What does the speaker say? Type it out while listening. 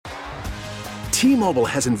T-Mobile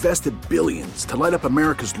has invested billions to light up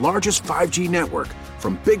America's largest 5G network,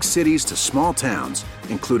 from big cities to small towns,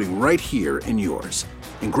 including right here in yours.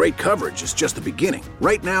 And great coverage is just the beginning.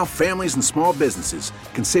 Right now, families and small businesses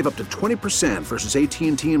can save up to 20% versus AT&T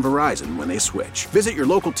and Verizon when they switch. Visit your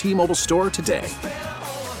local T-Mobile store today.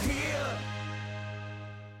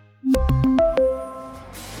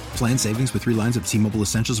 Plan savings with 3 lines of T-Mobile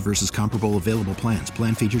Essentials versus comparable available plans.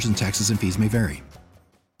 Plan features and taxes and fees may vary.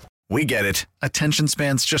 We get it. Attention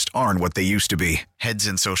spans just aren't what they used to be. Heads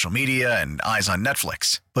in social media and eyes on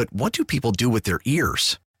Netflix. But what do people do with their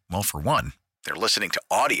ears? Well, for one, they're listening to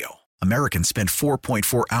audio. Americans spend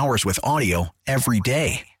 4.4 hours with audio every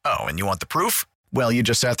day. Oh, and you want the proof? Well, you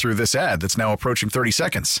just sat through this ad that's now approaching 30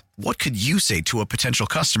 seconds. What could you say to a potential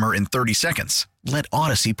customer in 30 seconds? Let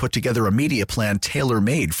Odyssey put together a media plan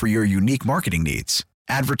tailor-made for your unique marketing needs.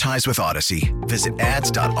 Advertise with Odyssey. Visit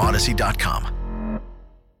ads.odyssey.com.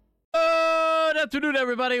 Good afternoon,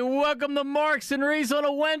 everybody. Welcome to Marks and Reese on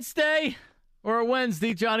a Wednesday. Or a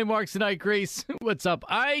Wednesday. Johnny Marks and Ike Reese. What's up,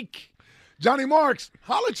 Ike? Johnny Marks,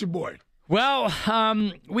 holla at your boy. Well,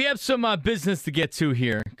 we have some business to get to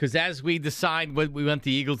here, because as we decide what we want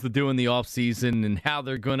the Eagles to do in the offseason and how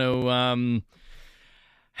they're going to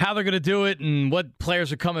do it and what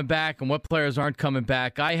players are coming back and what players aren't coming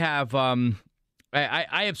back, I have I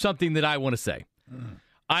have something that I want to say.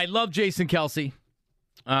 I love Jason Kelce.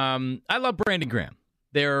 I love Brandon Graham.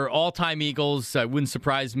 They're all-time Eagles. It wouldn't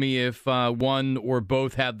surprise me if one or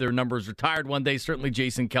both have their numbers retired one day. Certainly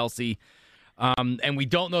Jason Kelce. And we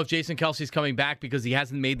don't know if Jason Kelce's coming back because he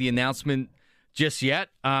hasn't made the announcement just yet.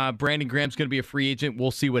 Brandon Graham's going to be a free agent.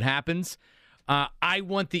 We'll see what happens. I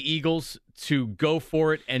want the Eagles to go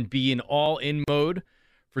for it and be in all-in mode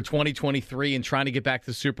for 2023 and trying to get back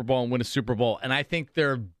to the Super Bowl and win a Super Bowl. And I think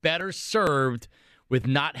they're better served with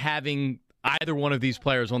not having either one of these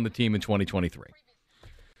players on the team in 2023.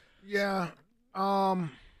 Yeah.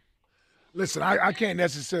 Listen, I can't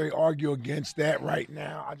necessarily argue against that right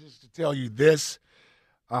now. I just to tell you this,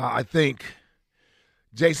 I think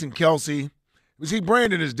Jason Kelce, see,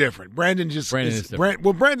 Brandon is different. Brandon is different.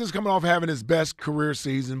 Brandon's coming off having his best career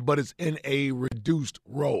season, but it's in a reduced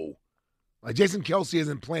role. Like, Jason Kelce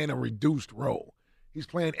isn't playing a reduced role. He's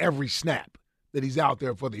playing every snap that he's out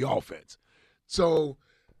there for the offense. So,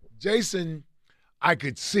 Jason, I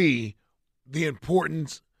could see the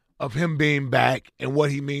importance of him being back and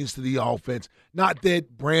what he means to the offense. Not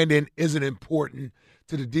that Brandon isn't important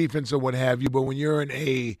to the defense or what have you, but when you're in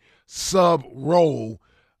a sub role,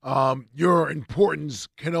 your importance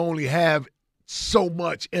can only have so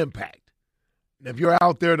much impact. And if you're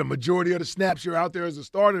out there, the majority of the snaps you're out there as a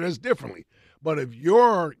starter, that's differently. But if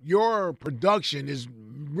your production is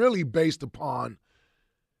really based upon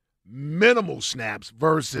minimal snaps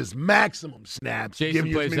versus maximum snaps. Jason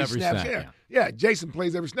plays every snap. Yeah, Jason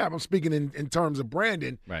plays every snap. I'm speaking in terms of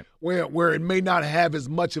Brandon, right, where it may not have as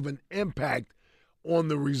much of an impact on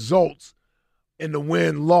the results in the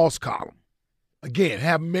win-loss column.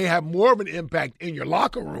 Again, may have more of an impact in your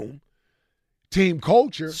locker room, team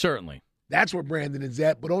culture. Certainly. That's where Brandon is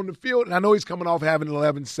at. But on the field, and I know he's coming off having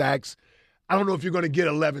 11 sacks. I don't know if you're going to get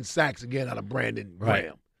 11 sacks again out of Brandon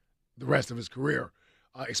Graham the rest of his career.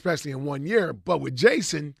 Especially in 1 year. But with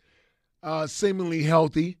Jason seemingly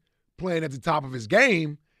healthy, playing at the top of his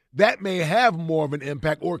game, that may have more of an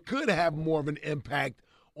impact or could have more of an impact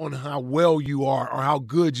on how well you are or how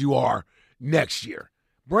good you are next year.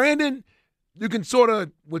 Brandon, you can sort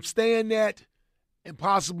of withstand that and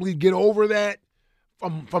possibly get over that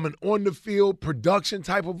from an on-the-field production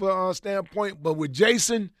type of standpoint. But with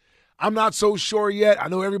Jason, I'm not so sure yet. I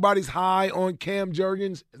know everybody's high on Cam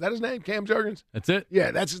Jurgens. Is that his name, Cam Jurgens? That's it? Yeah,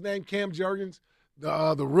 that's his name, Cam Jurgens,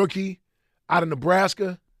 the rookie out of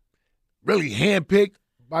Nebraska, really handpicked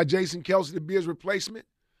by Jason Kelce to be his replacement.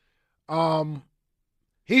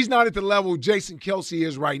 He's not at the level Jason Kelce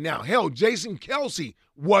is right now. Hell, Jason Kelce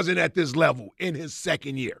wasn't at this level in his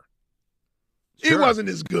second year. Sure. He wasn't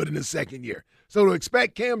as good in his second year. So to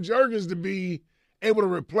expect Cam Jurgens to be able to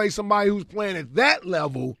replace somebody who's playing at that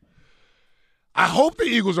level, I hope the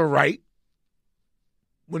Eagles are right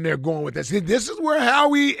when they're going with this. This is where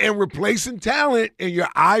Howie and replacing talent and your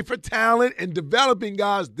eye for talent and developing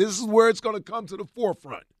guys, this is where it's going to come to the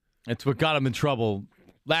forefront. That's what got him in trouble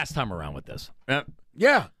last time around with this.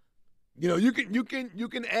 Yeah. You know, you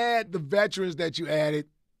can add the veterans that you added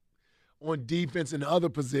on defense and other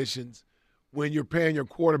positions when you're paying your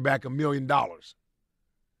quarterback $1 million.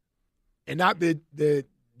 And not that the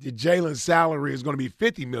Jalen's salary is going to be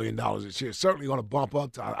 $50 million this year. It's certainly going to bump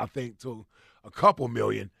up to, I think, to a couple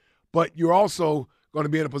million. But you're also going to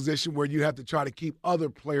be in a position where you have to try to keep other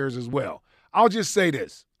players as well. I'll just say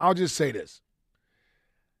this.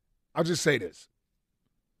 I'll just say this.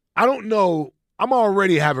 I don't know. I'm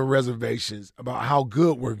already having reservations about how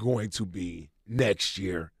good we're going to be next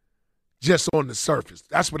year just on the surface.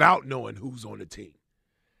 That's without knowing who's on the team.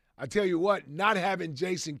 I tell you what, not having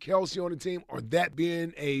Jason Kelce on the team or that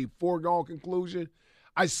being a foregone conclusion,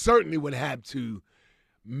 I certainly would have to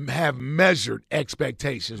have measured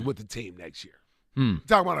expectations with the team next year.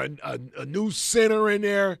 Talking about a new center in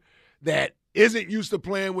there that isn't used to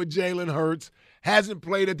playing with Jalen Hurts, hasn't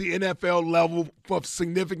played at the NFL level for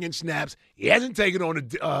significant snaps. He hasn't taken on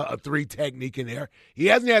a 3 technique in there. He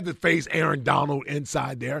hasn't had to face Aaron Donald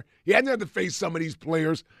inside there. He hasn't had to face some of these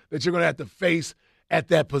players that you're going to have to face at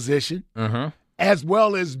that position, as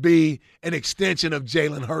well as be an extension of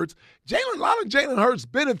Jalen Hurts. A lot of Jalen Hurts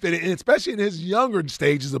benefited, and especially in his younger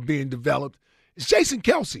stages of being developed, is Jason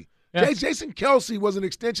Kelce. Yeah. Jason Kelce was an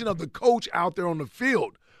extension of the coach out there on the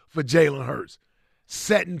field for Jalen Hurts,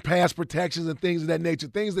 setting pass protections and things of that nature,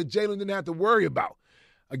 things that Jalen didn't have to worry about.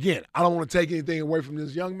 Again, I don't want to take anything away from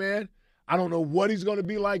this young man. I don't know what he's going to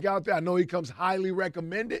be like out there. I know he comes highly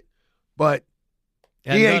recommended, but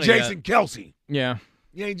he ain't Jason Kelce. Yeah.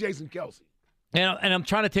 He ain't Jason Kelce. And I'm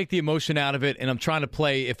trying to take the emotion out of it, and I'm trying to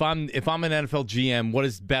play, if I'm an NFL GM, what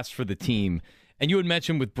is best for the team? And you had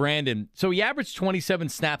mentioned with Brandon, so he averaged 27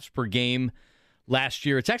 snaps per game last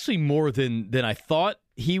year. It's actually more than I thought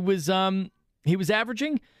he was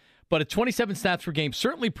averaging, but at 27 snaps per game,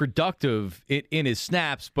 certainly productive in his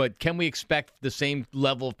snaps, but can we expect the same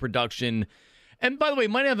level of production? And by the way, it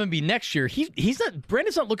might not even be next year.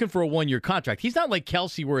 Brandon's not looking for a one-year contract. He's not like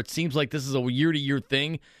Kelce where it seems like this is a year-to-year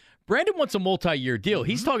thing. Brandon wants a multi-year deal.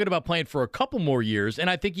 He's talking about playing for a couple more years, and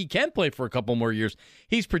I think he can play for a couple more years.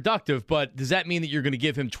 He's productive, but does that mean that you're going to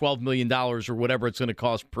give him $12 million or whatever it's going to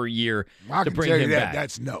cost per year to bring him back?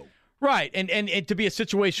 That's no. Right, and to be a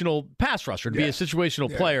situational pass rusher, to be a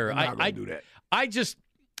situational player. I'm not going to do that. I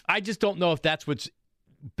just don't know if that's what's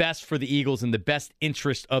best for the Eagles and the best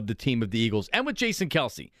interest of the team of the Eagles. And with Jason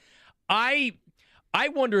Kelce, I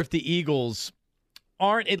wonder if the Eagles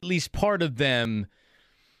aren't at least part of them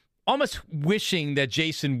almost wishing that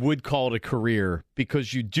Jason would call it a career,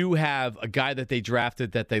 because you do have a guy that they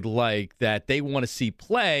drafted that they like, that they want to see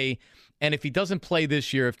play. And if he doesn't play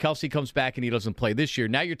this year, if Kelce comes back and he doesn't play this year,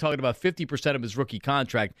 now you're talking about 50% of his rookie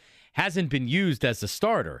contract hasn't been used as a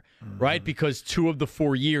starter, right? Because 2 of the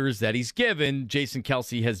 4 years that he's given, Jason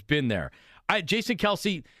Kelce has been there. Jason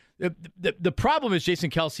Kelce, the problem is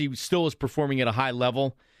Jason Kelce still is performing at a high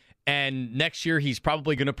level. And next year, he's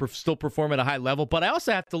probably going to still perform at a high level. But I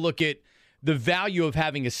also have to look at the value of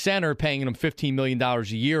having a center paying him $15 million a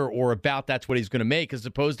year, or about that's what he's going to make, as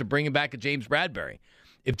opposed to bringing back a James Bradbury.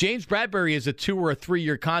 If James Bradbury is a 2 or a 3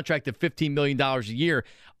 year contract at $15 million a year,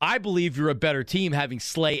 I believe you're a better team having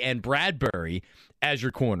Slay and Bradbury as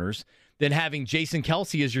your corners than having Jason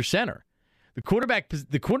Kelce as your center. The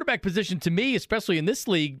quarterback position, to me, especially in this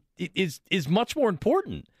league, is much more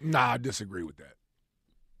important. Nah, I disagree with that.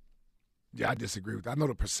 Yeah, I disagree with that. I know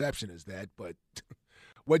the perception is that, but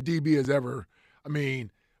what DB has ever,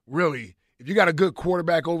 really, if you got a good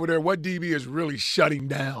quarterback over there, what DB is really shutting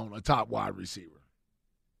down a top wide receiver?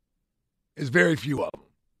 It's very few of them.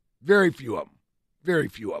 Very few of them. Very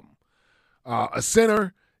few of them. A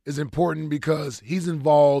center is important because he's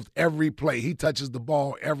involved every play. He touches the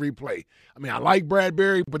ball every play. I like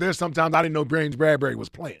Bradbury, but there's sometimes I didn't know James Bradbury was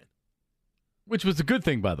playing. Which was a good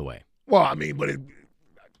thing, by the way. Well,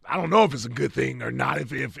 I don't know if it's a good thing or not. If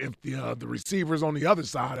the receivers on the other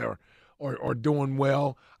side are doing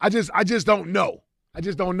well, I just don't know. I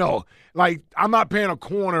just don't know. Like, I'm not paying a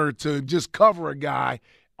corner to just cover a guy.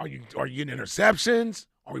 Are you getting interceptions?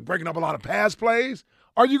 Are we breaking up a lot of pass plays?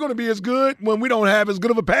 Are you going to be as good when we don't have as good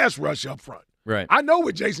of a pass rush up front? Right. I know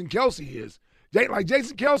what Jason Kelce is.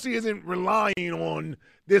 Jason Kelce isn't relying on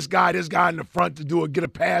this guy in the front to get a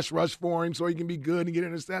pass rush for him so he can be good and get an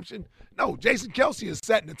interception. No, Jason Kelce is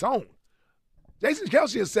setting the tone. Jason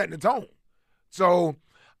Kelce is setting the tone. So,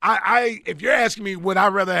 if you're asking me, would I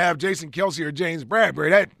rather have Jason Kelce or James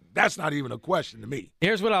Bradbury, that's not even a question to me.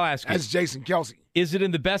 Here's what I'll ask you. That's Jason Kelce. Is it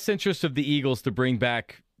in the best interest of the Eagles to bring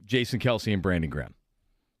back Jason Kelce and Brandon Graham?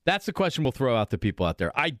 That's the question we'll throw out to people out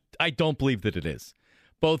there. I don't believe that it is,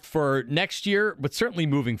 both for next year, but certainly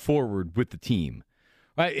moving forward with the team.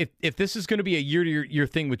 Right? If this is going to be a year-to-year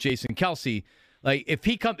thing with Jason Kelce, like if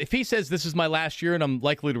he says this is my last year and I'm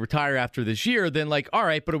likely to retire after this year, then all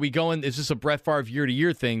right, but are we going? Is this a Brett Favre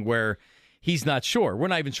year-to-year thing where he's not sure? We're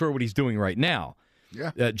not even sure what he's doing right now.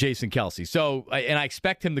 Yeah, Jason Kelce. So, and I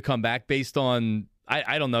expect him to come back based on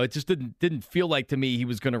I don't know. It just didn't feel like to me he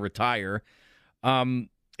was going to retire.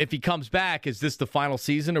 if he comes back, is this the final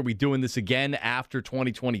season? Are we doing this again after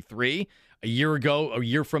 2023? A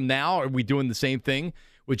year from now, are we doing the same thing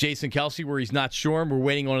with Jason Kelce where he's not sure and we're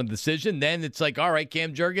waiting on a decision? Then it's like, all right,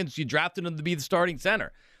 Cam Jurgens, you drafted him to be the starting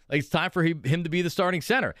center. Like, it's time for him to be the starting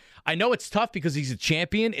center. I know it's tough because he's a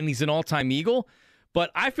champion and he's an all-time Eagle, but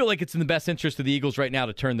I feel like it's in the best interest of the Eagles right now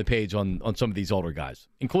to turn the page on some of these older guys,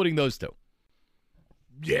 including those two.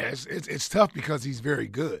 Yes, it's tough because he's very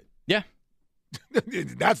good. Yeah.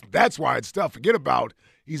 That's why it's tough. Forget about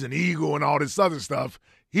he's an Eagle and all this other stuff.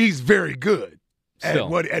 He's very good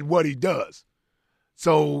at what he does.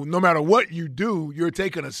 So no matter what you do, you're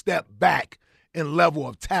taking a step back in level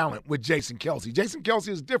of talent with Jason Kelce. Jason Kelce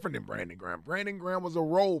is different than Brandon Graham. Brandon Graham was a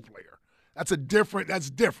role player. That's different.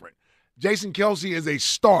 Jason Kelce is a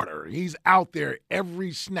starter. He's out there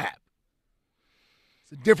every snap.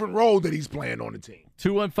 It's a different role that he's playing on the team.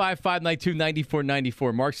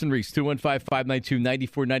 215-592-9494. Marks and Reese,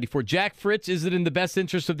 215-592-9494. Jack Fritz, is it in the best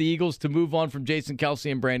interest of the Eagles to move on from Jason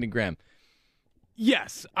Kelce and Brandon Graham?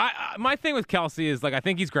 Yes. My thing with Kelce is, like, I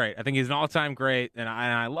think he's great. I think he's an all-time great, and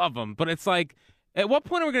I love him. But it's like, at what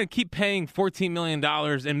point are we going to keep paying $14 million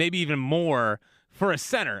and maybe even more for a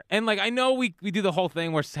center? And, like, I know we do the whole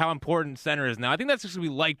thing where how important center is now. I think that's just because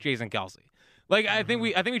we like Jason Kelce. Like, I think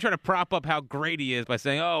we try to prop up how great he is by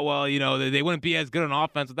saying, oh, well, you know, they wouldn't be as good on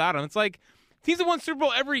offense without him. It's like, teams have won Super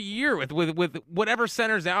Bowl every year with whatever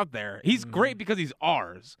center's out there. He's great because he's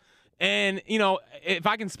ours. And, you know, if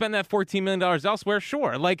I can spend that $14 million elsewhere,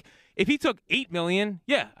 sure. Like, if he took $8 million,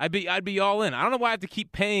 yeah, I'd be all in. I don't know why I have to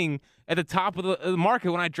keep paying at the top of the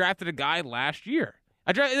market when I drafted a guy last year.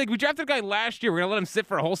 We drafted a guy last year. We're going to let him sit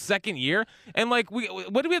for a whole second year. And, like,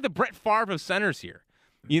 what do we have the Brett Favre of centers here?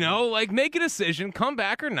 You know, like, make a decision, come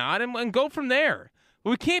back or not, and go from there.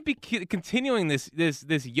 But we can't be continuing this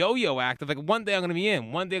yo-yo act of, like, one day I'm going to be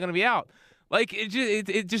in, one day I'm going to be out. Like,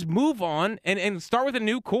 it just move on and start with a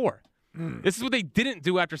new core. This is what they didn't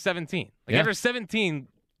do after 17. After 17,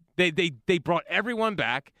 they brought everyone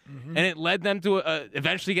back, and it led them to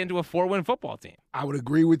eventually get into a 4-win football team. I would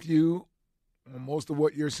agree with you on most of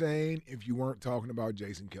what you're saying if you weren't talking about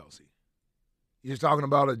Jason Kelce. You're talking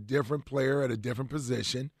about a different player at a different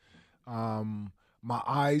position. My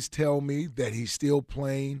eyes tell me that he's still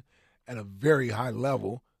playing at a very high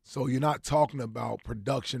level, so you're not talking about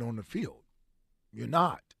production on the field. You're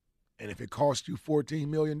not. And if it costs you $14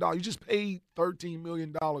 million, you just paid $13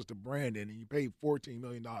 million to Brandon, and you paid $14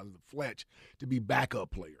 million to Fletch to be backup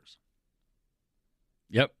players.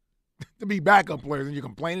 Yep. To be backup players, and you're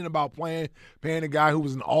complaining about paying a guy who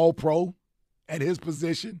was an all-pro at his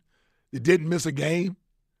position that didn't miss a game,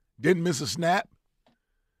 didn't miss a snap.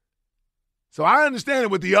 So I understand it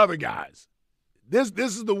with the other guys. This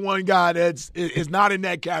is the one guy that's is not in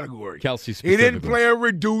that category. Kelce he didn't play a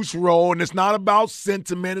reduced role, and it's not about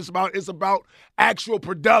sentiment. It's about actual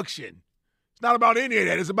production. It's not about any of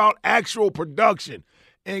that. It's about actual production.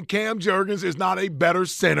 And Cam Jurgens is not a better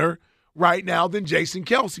center right now than Jason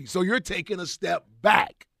Kelce. So you're taking a step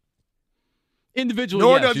back. Individually,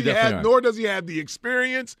 nor does he have the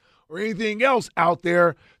experience or anything else out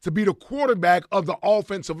there to be the quarterback of the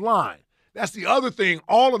offensive line. That's the other thing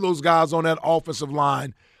all of those guys on that offensive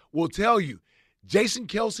line will tell you. Jason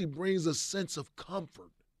Kelce brings a sense of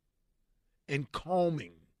comfort and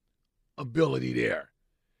calming ability there.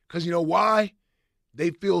 Because you know why?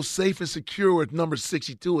 They feel safe and secure if number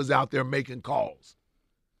 62 is out there making calls.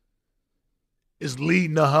 Is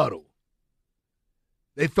leading the huddle.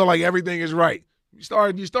 They feel like everything is right. You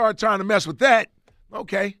start trying to mess with that,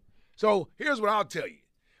 okay. So here's what I'll tell you.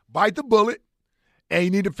 Bite the bullet. And you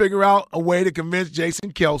need to figure out a way to convince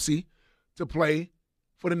Jason Kelce to play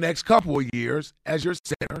for the next couple of years as your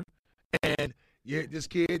center. And this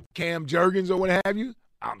kid, Cam Jurgens or what have you,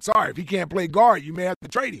 I'm sorry. If he can't play guard, you may have to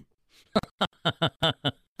trade him. I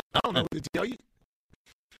don't know what to tell you.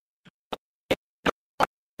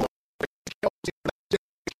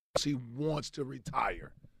 He wants to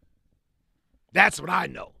retire. That's what I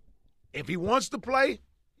know. If he wants to play,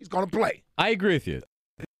 he's going to play. I agree with you.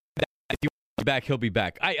 Back, he'll be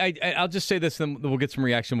back. I'll just say this, then we'll get some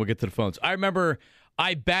reaction. We'll get to the phones. I remember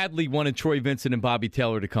I badly wanted Troy Vincent and Bobby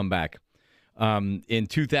Taylor to come back in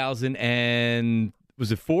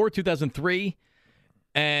 2003,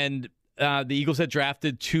 and the Eagles had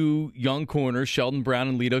drafted two young corners, Sheldon Brown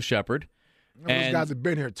and Lito Shepherd. Those guys have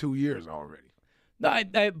been here 2 years already. No,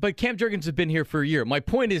 but Cam Jurgens has been here for a year. My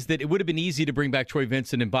point is that it would have been easy to bring back Troy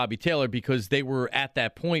Vincent and Bobby Taylor because they were at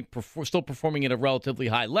that point still performing at a relatively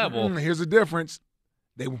high level. Here's the difference.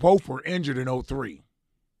 They both were injured in 2003.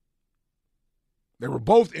 They were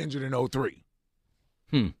both injured in 2003.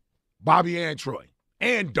 Bobby and Troy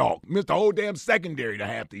and Dalk. Missed the whole damn secondary to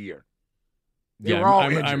half the year. They Yeah, were all I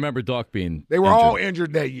injured. remember Dalk being They were injured. all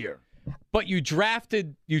injured that year. But you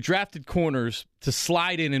drafted corners to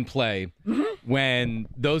slide in and play when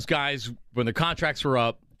those guys, when the contracts were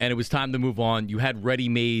up and it was time to move on. You had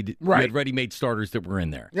ready-made starters that were in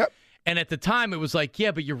there. Yep. And at the time, it was like, yeah,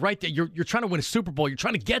 but you're right there. You're trying to win a Super Bowl. You're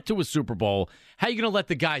trying to get to a Super Bowl. How are you going to let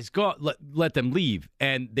the guys go? Let them leave?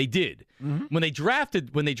 And they did. When they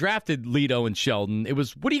drafted Lito and Sheldon, it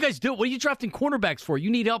was, what do you guys do? What are you drafting cornerbacks for? You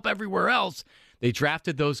need help everywhere else. They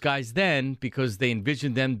drafted those guys then because they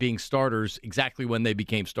envisioned them being starters exactly when they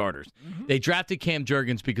became starters. They drafted Cam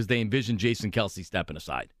Jurgens because they envisioned Jason Kelce stepping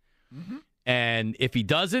aside. And if he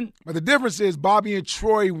doesn't, but the difference is Bobby and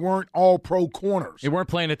Troy weren't all pro corners. They weren't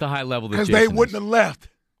playing at the high level because they wouldn't have left.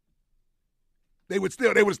 They would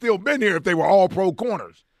have still been here if they were all pro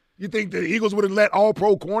corners. You think the Eagles would have let all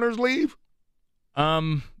pro corners leave? I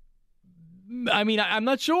mean, I'm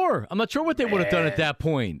not sure. I'm not sure what they would have done at that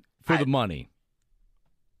point for the money.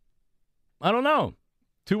 I don't know.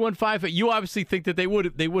 215. You obviously think that they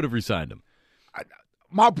would have re-signed him.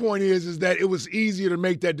 My point is that it was easier to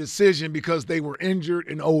make that decision because they were injured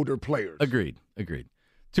and older players. Agreed.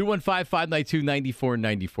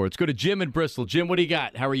 215-592-9494. Let's go to Jim in Bristol. Jim, what do you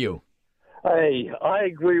got? How are you? Hey, I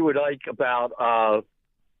agree with Ike about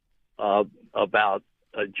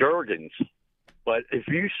Jurgens, but if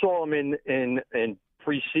you saw him in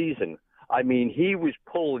preseason, I mean, he was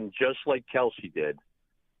pulling just like Kelce did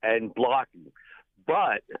and blocking,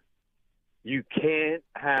 but you can't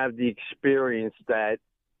have the experience that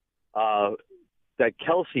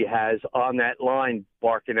Kelce has on that line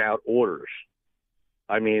barking out orders.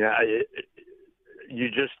 I mean, you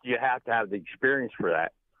have to have the experience for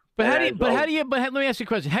that. But let me ask you a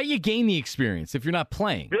question. How do you gain the experience if you're not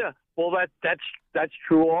playing? Yeah, well, that's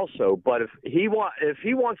true also. But if he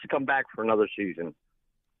wants to come back for another season,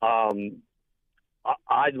 I'd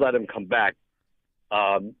let him come back.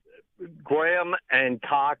 Graham and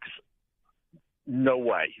Cox, no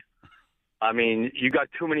way. I mean, you got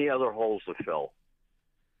too many other holes to fill.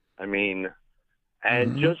 I mean,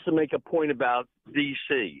 and just to make a point about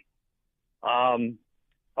DC,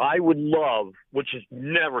 I would love, which is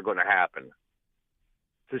never going to happen,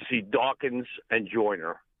 to see Dawkins and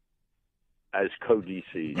Joyner as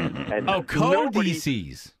co-DCs. And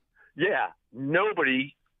co-DCs. Yeah,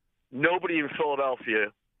 nobody in Philadelphia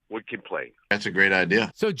would complain. That's a great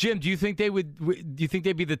idea. So, Jim, do you think they'd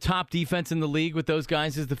be the top defense in the league with those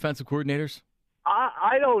guys as defensive coordinators?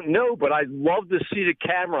 I don't know, but I'd love to see the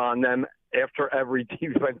camera on them after every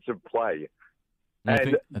defensive play.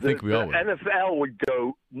 I think we all would. The NFL would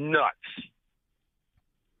go nuts.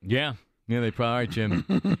 Yeah, they probably. All right, Jim.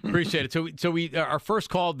 Appreciate it. So we our first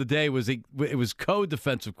call of the day was it was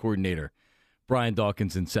co-defensive coordinator Brian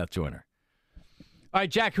Dawkins and Seth Joyner. All right,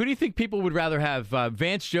 Jack, who do you think people would rather have,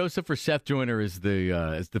 Vance Joseph or Seth Joyner as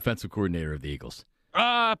defensive coordinator of the Eagles?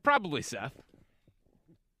 Probably Seth.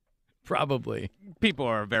 Probably. People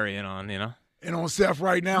are very in on, And on Seth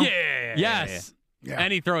right now? Yeah. Yes. Yeah.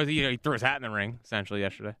 And he threw his hat in the ring, essentially,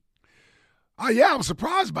 yesterday. Oh, yeah, I was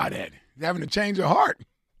surprised by that. He's having to change of heart.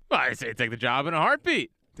 Well, I say take the job in a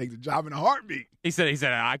heartbeat. Take the job in a heartbeat. He said,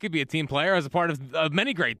 I could be a team player as a part of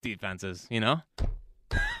many great defenses,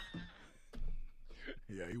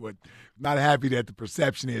 Yeah, he was not happy that the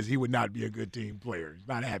perception is he would not be a good team player. He's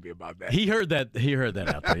not happy about that. He heard that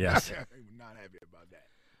out there, yes. He was not happy about that.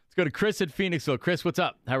 Let's go to Chris at Phoenixville. Chris, what's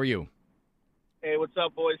up? How are you? Hey, what's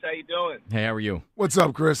up, boys? How you doing? Hey, how are you? What's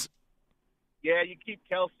up, Chris? Yeah, you keep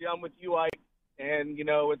Kelce. I'm with you, Ike. And,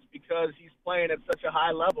 it's because he's playing at such a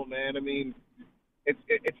high level, man. I mean,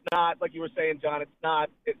 it's not, like you were saying, John, it's not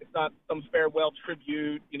some farewell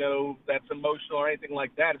tribute, that's emotional or anything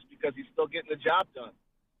like that. It's because he's still getting the job done.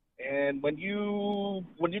 And when you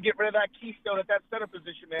get rid of that keystone at that center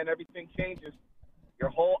position, man, everything changes. Your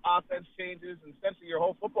whole offense changes, and essentially your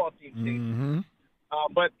whole football team changes.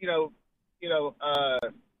 But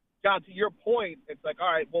John, to your point, it's like,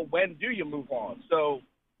 all right, well, when do you move on? So,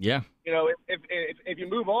 yeah, if you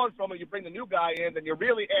move on from him, you bring the new guy in, then you're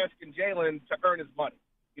really asking Jalen to earn his money,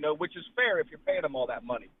 which is fair if you're paying him all that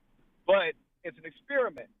money. But it's an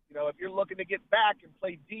experiment. If you're looking to get back and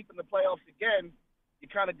play deep in the playoffs again, you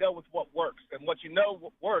kind of go with what works. And what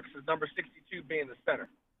works is number 62 being the center.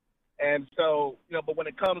 And so, but when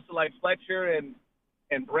it comes to like Fletcher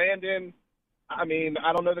and Brandon, I mean,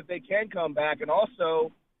 I don't know that they can come back. And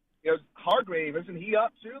also, Hargrave, isn't he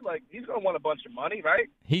up too? Like, he's going to want a bunch of money, right?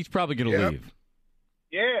 He's probably going to leave.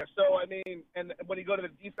 Yeah, so, I mean, and when you go to the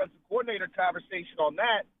defensive coordinator conversation on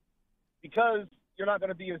that, because you're not going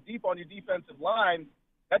to be as deep on your defensive line,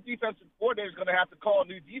 that defensive coordinator is going to have to call a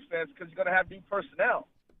new defense because you're going to have new personnel.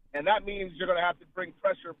 And that means you're going to have to bring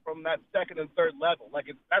pressure from that second and third level.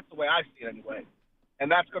 That's the way I see it anyway.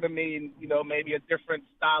 And that's going to mean, maybe a different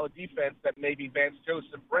style of defense that maybe Vance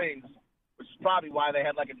Joseph brings, which is probably why they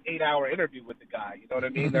had like an 8-hour interview with the guy. You know what I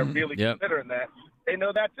mean? They're really considering that. They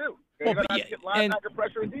know that too. They're going to have to get linebacker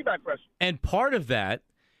pressure and D-back pressure. And part of that,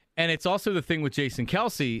 and it's also the thing with Jason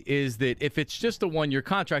Kelce, is that if it's just a one-year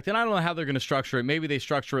contract, and I don't know how they're going to structure it. Maybe they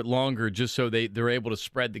structure it longer just so they're able to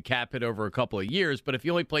spread the cap hit over a couple of years. But if he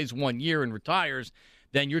only plays 1 year and retires,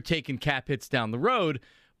 then you're taking cap hits down the road.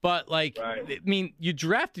 But, you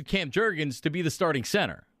drafted Cam Jurgens to be the starting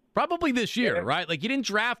center. Probably this year, right? You didn't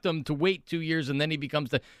draft him to wait 2 years and then he becomes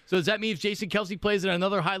the – so does that mean if Jason Kelce plays at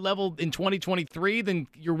another high level in 2023, then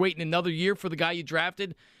you're waiting another year for the guy you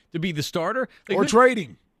drafted to be the starter? Or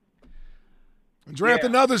trading. Draft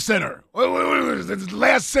another center. The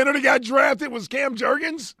last center that got drafted was Cam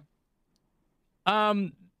Jurgens?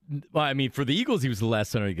 Well, for the Eagles, he was the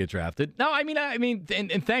last center to get drafted. No,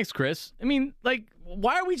 and thanks, Chris.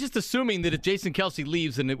 Why are we just assuming that if Jason Kelce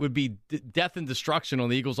leaves, then it would be death and destruction on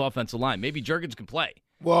the Eagles' offensive line? Maybe Jurgens can play.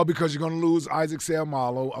 Well, because you're going to lose Isaac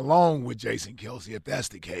Seumalo along with Jason Kelce, if that's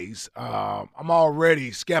the case. I'm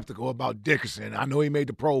already skeptical about Dickerson. I know he made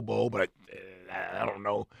the Pro Bowl, but I don't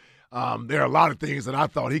know. There are a lot of things that I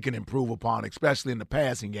thought he can improve upon, especially in the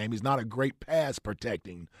passing game. He's not a great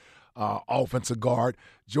pass-protecting offensive guard.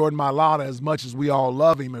 Jordan Mailata, as much as we all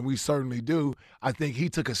love him, and we certainly do, I think he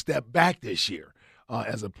took a step back this year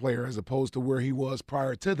as a player as opposed to where he was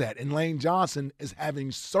prior to that. And Lane Johnson is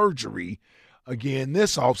having surgery again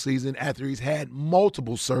this offseason after he's had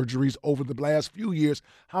multiple surgeries over the last few years.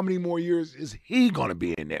 How many more years is he going to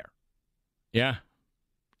be in there? Yeah.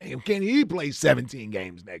 And can he play 17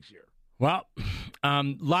 games next year? Well,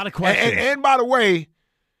 a lot of questions. And by the way,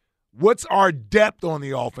 what's our depth on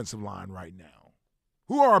the offensive line right now?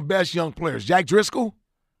 Who are our best young players? Jack Driscoll?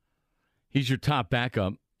 He's your top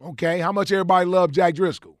backup. Okay. How much everybody love Jack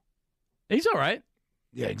Driscoll? He's all right.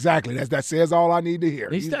 Yeah, exactly. That says all I need to hear.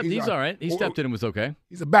 He's all right. He stepped in and was okay.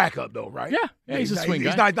 He's a backup, though, right? Yeah, he's a swing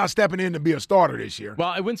guy. He's not stepping in to be a starter this year.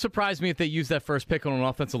 Well, it wouldn't surprise me if they used that first pick on an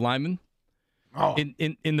offensive lineman.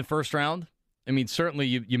 In the first round. Certainly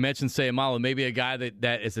you mentioned Seumalo, maybe a guy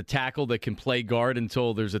that is a tackle that can play guard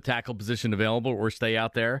until there's a tackle position available or stay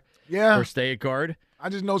out there. Yeah. Or stay at guard. I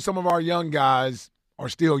just know some of our young guys are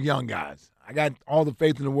still young guys. I got all the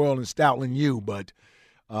faith in the world in Stoutland U, but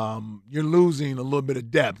you're losing a little bit of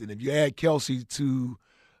depth. And if you add Kelce to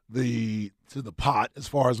the pot as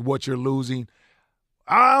far as what you're losing,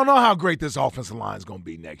 I don't know how great this offensive line is going to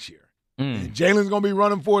be next year. And Jalen's going to be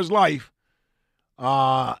running for his life.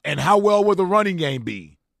 And how well will the running game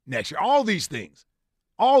be next year? All these things.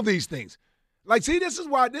 This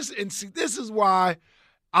is why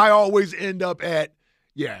I always end up at,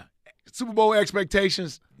 Super Bowl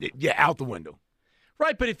expectations, out the window.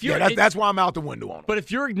 Right, but if you're that's why I'm out the window on them. But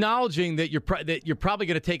if you're acknowledging that you're probably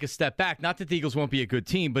going to take a step back, not that the Eagles won't be a good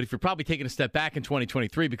team, but if you're probably taking a step back in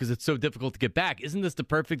 2023 because it's so difficult to get back, isn't this the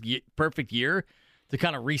perfect year to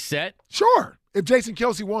kind of reset? Sure. If Jason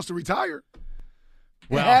Kelce wants to retire.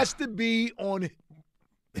 It has to be on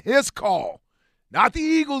his call. Not the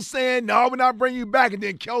Eagles saying, no, we're not bringing you back. And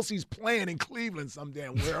then Kelce's playing in Cleveland some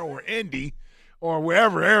damn where or Indy or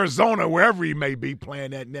wherever, Arizona, wherever he may be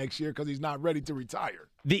playing that next year because he's not ready to retire.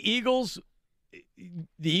 The Eagles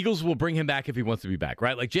will bring him back if he wants to be back,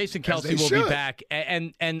 right? Like Jason Kelce will be back.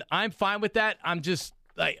 And I'm fine with that. I'm just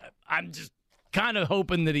kind of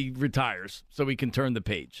hoping that he retires so we can turn the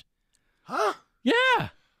page. Huh? Yeah.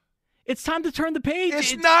 It's time to turn the page.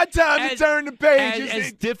 It's not time to turn the page.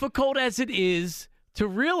 As difficult as it is to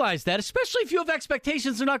realize that, especially if you have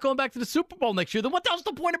expectations they're not going back to the Super Bowl next year, then what the hell's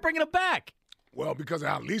the point of bringing them back? Well, because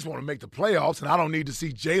I at least want to make the playoffs, and I don't need to see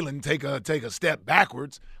Jalen take a step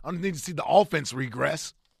backwards. I don't need to see the offense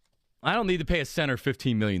regress. I don't need to pay a center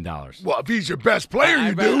 $15 million. Well, if he's your best player,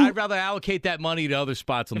 I'd rather allocate that money to other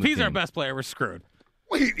spots on the team. If he's our best player, we're screwed.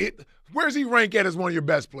 Where's he rank at as one of your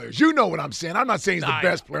best players? You know what I'm saying. I'm not saying he's the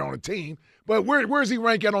best player on the team, but where's he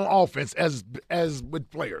rank at on offense as with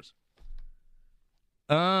players?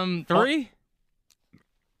 3.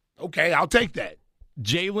 Okay, I'll take that.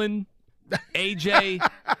 Jalen, AJ,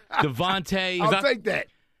 Devontae. I'll take that.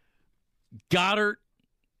 Goddard.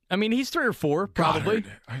 He's 3 or 4, probably.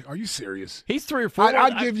 Goddard. Are you serious? He's 3 or 4.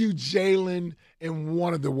 I'd give you Jalen, and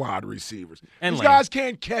one of the wide receivers. And These Lane. guys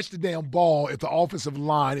can't catch the damn ball if the offensive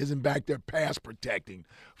line isn't back there pass protecting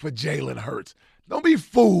for Jalen Hurts. Don't be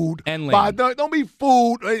fooled. And Lane. Don't be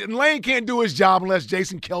fooled. And Lane can't do his job unless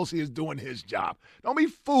Jason Kelce is doing his job. Don't be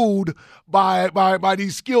fooled by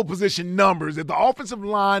these skill position numbers. If the offensive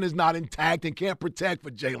line is not intact and can't protect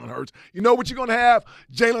for Jalen Hurts, you know what you're going to have?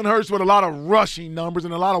 Jalen Hurts with a lot of rushing numbers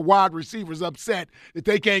and a lot of wide receivers upset that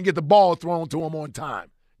they can't get the ball thrown to them on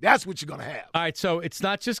time. That's what you're going to have. All right, so it's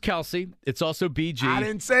not just Kelce. It's also BG. I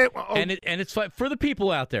didn't say it. And it's for the people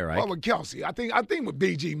out there, right? Well, with Kelce, I think with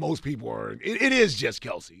BG, most people are. It is just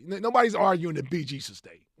Kelce. Nobody's arguing that BG should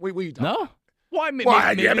stay. We don't. No? Why?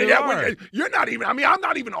 You're not even. I mean, I'm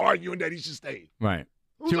not even arguing that he should stay. Right.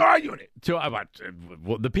 Who's arguing it?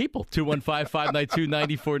 The people.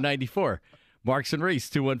 215-592-9494. Marks and Reese,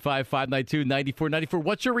 215-592-9494.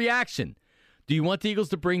 What's your reaction? Do you want the Eagles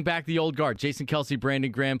to bring back the old guard, Jason Kelce, Brandon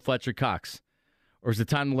Graham, Fletcher Cox? Or is it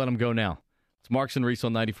time to let them go now? It's Marks and Reese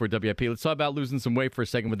on 94 WIP. Let's talk about losing some weight for a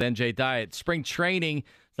second with NJ Diet. Spring training,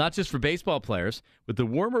 it's not just for baseball players. With the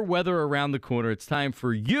warmer weather around the corner, it's time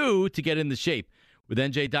for you to get into shape. With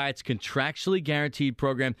NJ Diet's contractually guaranteed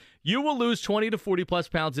program, you will lose 20 to 40-plus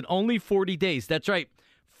pounds in only 40 days. That's right,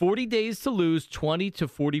 40 days to lose 20 to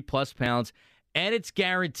 40-plus pounds, and it's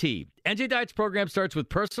guaranteed. NJ Diet's program starts with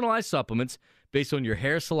personalized supplements based on your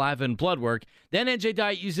hair, saliva, and blood work. Then NJ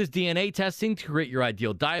Diet uses DNA testing to create your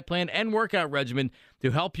ideal diet plan and workout regimen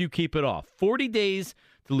to help you keep it off. 40 days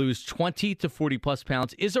to lose 20 to 40-plus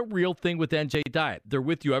pounds is a real thing with NJ Diet. They're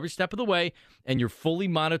with you every step of the way, and you're fully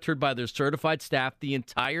monitored by their certified staff the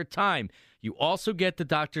entire time. You also get the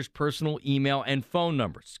doctor's personal email and phone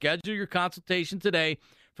number. Schedule your consultation today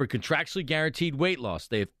for contractually guaranteed weight loss.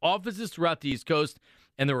 They have offices throughout the East Coast,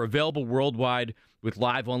 and they're available worldwide with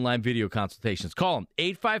live online video consultations. Call them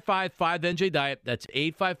 855-5NJ-DIET. That's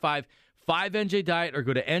 855-5NJ-DIET, or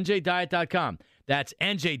go to njdiet.com. That's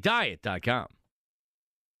njdiet.com.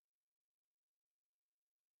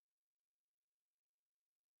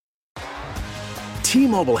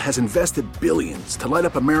 T-Mobile has invested billions to light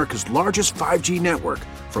up America's largest 5G network,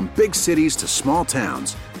 from big cities to small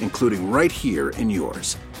towns, including right here in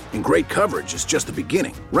yours. And great coverage is just the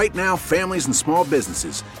beginning. Right now, families and small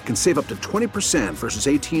businesses can save up to 20% versus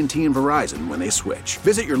AT&T and Verizon when they switch.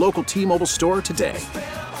 Visit your local T-Mobile store today.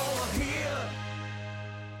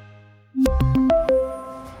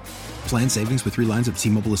 Plan savings with 3 lines of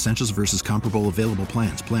T-Mobile Essentials versus comparable available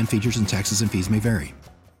plans. Plan features and taxes and fees may vary.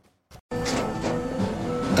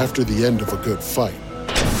 After the end of a good fight,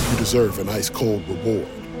 you deserve an ice-cold reward.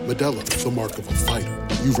 Modelo is the mark of a fighter.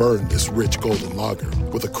 You've earned this rich golden lager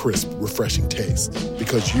with a crisp, refreshing taste.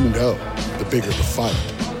 Because you know, the bigger the fight,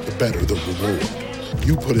 the better the reward.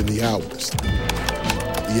 You put in the hours,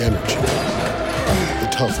 the energy, the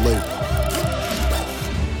tough labor.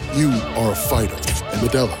 You are a fighter, and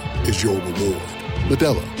Modelo is your reward.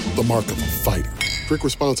 Modelo, the mark of a fighter. Drink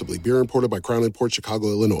responsibly. Beer imported by Crown Imports, Chicago,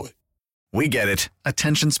 Illinois. We get it.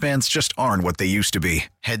 Attention spans just aren't what they used to be.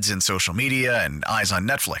 Heads in social media and eyes on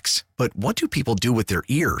Netflix. But what do people do with their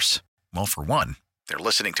ears? Well, for one, they're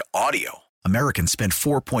listening to audio. Americans spend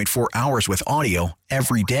 4.4 hours with audio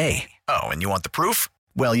every day. Oh, and you want the proof?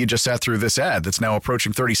 Well, you just sat through this ad that's now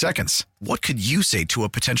approaching 30 seconds. What could you say to a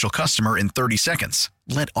potential customer in 30 seconds?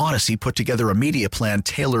 Let Odyssey put together a media plan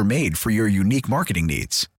tailor-made for your unique marketing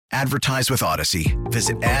needs. Advertise with Odyssey.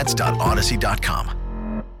 Visit ads.odyssey.com.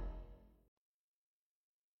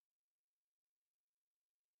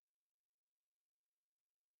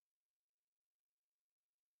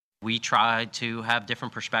 We try to have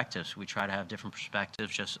different perspectives. We try to have different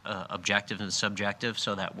perspectives, just objective and subjective,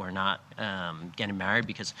 so that we're not getting married.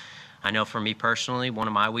 Because I know for me personally, one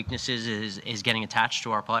of my weaknesses is getting attached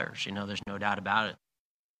to our players. You know, there's no doubt about it.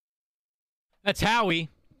 That's Howie.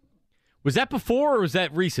 Was that before or was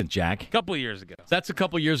that recent, Jack? A couple of years ago. That's a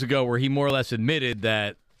couple of years ago where he more or less admitted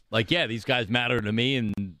that, like, yeah, these guys matter to me,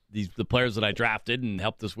 and the players that I drafted and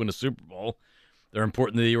helped us win a Super Bowl, they're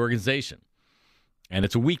important to the organization. And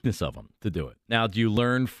it's a weakness of them to do it. Now, do you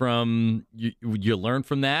learn from you learn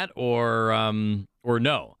from that or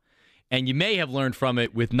no? And you may have learned from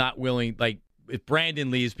it with not willing, like if Brandon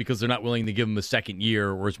leaves because they're not willing to give him a second year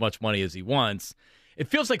or as much money as he wants. It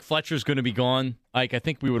feels like Fletcher's going to be gone. Like I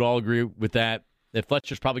think we would all agree with that. That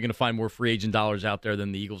Fletcher's probably going to find more free agent dollars out there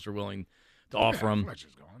than the Eagles are willing to offer him.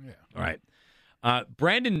 Fletcher's gone, yeah. All right,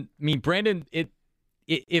 Brandon.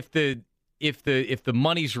 If the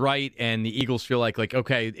money's right and the Eagles feel like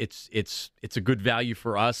okay, it's a good value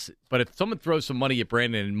for us, but if someone throws some money at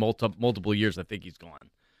Brandon in multiple years, I think he's gone.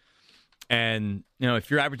 And if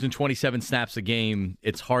you're averaging 27 snaps a game,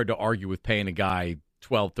 it's hard to argue with paying a guy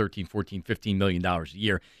 $12, $13, $14, $15 million a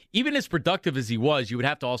year. Even as productive as he was, you would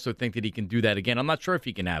have to also think that he can do that again. I'm not sure if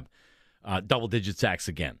he can have double-digit sacks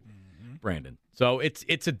again, Brandon. So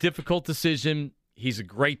it's a difficult decision. He's a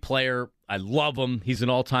great player. I love him. He's an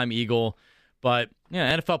all-time Eagle. But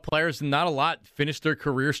NFL players, not a lot,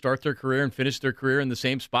 start their career, and finish their career in the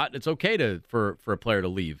same spot. It's okay for a player to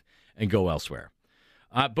leave and go elsewhere.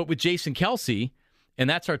 But with Jason Kelce, and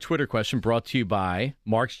that's our Twitter question brought to you by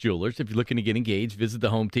Mark's Jewelers. If you're looking to get engaged, visit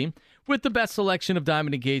the home team with the best selection of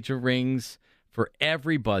diamond engagement rings for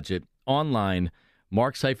every budget online,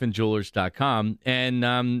 marks-jewelers.com.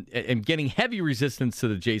 And getting heavy resistance to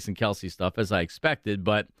the Jason Kelce stuff, as I expected,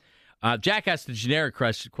 but Jack asked the generic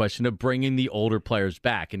question of bringing the older players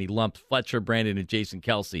back, and he lumped Fletcher, Brandon, and Jason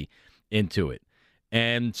Kelce into it.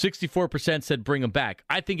 And 64% said bring him back.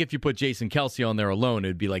 I think if you put Jason Kelce on there alone, it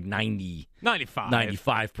would be like 95%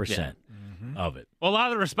 of it. Well, a lot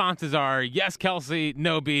of the responses are yes, Kelce,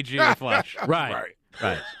 no BG or Fletch. Right.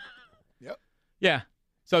 Yep. Yeah.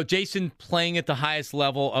 So Jason playing at the highest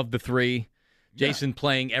level of the three. Jason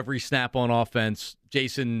playing every snap on offense.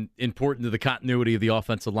 Jason important to the continuity of the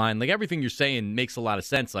offensive line. Like, everything you're saying makes a lot of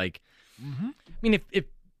sense. Like, I mean, if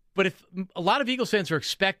a lot of Eagles fans are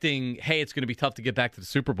expecting, hey, it's going to be tough to get back to the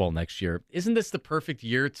Super Bowl next year, isn't this the perfect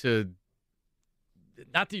year to,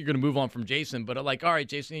 not that you're going to move on from Jason, but like, all right,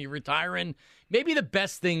 Jason, you're retiring. Maybe the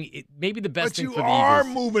best thing for the Eagles. But you are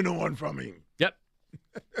moving on from him. Yep.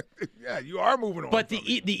 Yeah, you are moving on. But the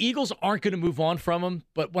Eagles aren't going to move on from him.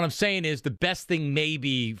 But what I'm saying is the best thing may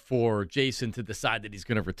be for Jason to decide that he's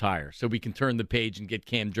going to retire, so we can turn the page and get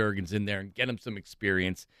Cam Jurgens in there and get him some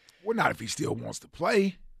experience. Well, not if he still wants to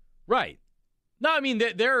play. Right. No, I mean,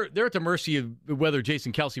 they're at the mercy of whether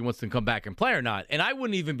Jason Kelce wants to come back and play or not. And I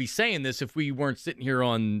wouldn't even be saying this if we weren't sitting here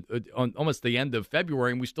on almost the end of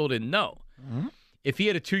February and we still didn't know. Mm-hmm. If he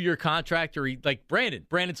had a 2-year contract, or like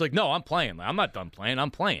Brandon's like, no, I'm playing. I'm not done playing.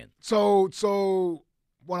 I'm playing. So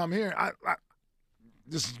what I'm hearing, I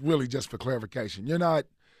this is really just for clarification. You're not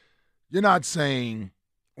saying,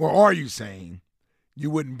 or are you saying,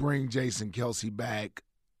 you wouldn't bring Jason Kelce back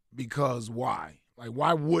because why? Like,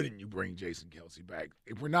 why wouldn't you bring Jason Kelce back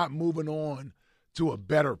if we're not moving on to a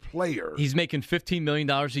better player? He's making $15 million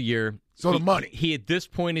a year. So the money. He at this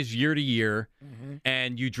point is year to year,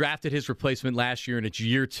 and you drafted his replacement last year, and it's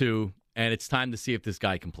year 2, and it's time to see if this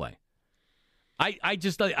guy can play. I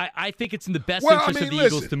think it's in the best interest of the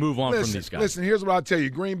Eagles to move on from these guys. Listen, here's what I'll tell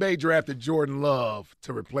you. Green Bay drafted Jordan Love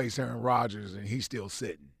to replace Aaron Rodgers, and he's still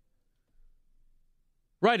sitting.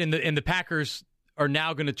 Right, and the Packers are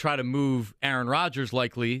now going to try to move Aaron Rodgers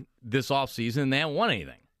likely this offseason, and they haven't won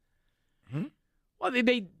anything. Well, they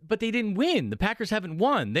didn't win. The Packers haven't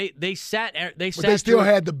won. They sat. But they still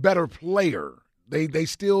had the better player. They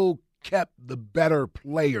still kept the better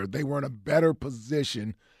player. They were in a better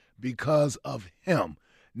position because of him,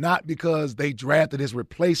 not because they drafted his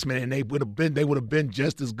replacement and they would have been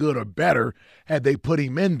just as good or better had they put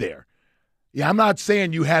him in there. Yeah, I'm not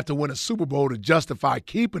saying you have to win a Super Bowl to justify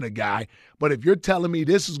keeping a guy, but if you're telling me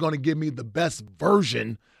this is going to give me the best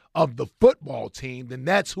version of the football team, then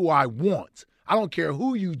that's who I want. I don't care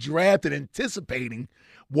who you drafted anticipating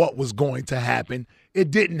what was going to happen.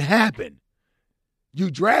 It didn't happen. You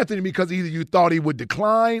drafted him because either you thought he would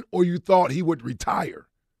decline or you thought he would retire.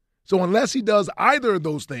 So unless he does either of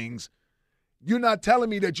those things, you're not telling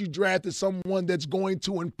me that you drafted someone that's going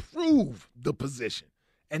to improve the position.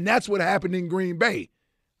 And that's what happened in Green Bay.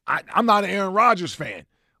 I'm not an Aaron Rodgers fan,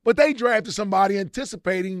 but they drafted somebody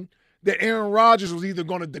anticipating that Aaron Rodgers was either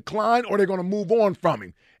going to decline or they're going to move on from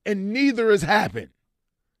him. And neither has happened.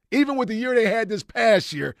 Even with the year they had this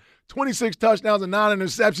past year, 26 touchdowns and 9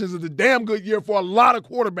 interceptions is a damn good year for a lot of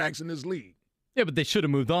quarterbacks in this league. Yeah, but they should have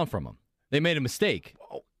moved on from him. They made a mistake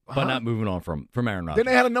by not moving on from Aaron Rodgers.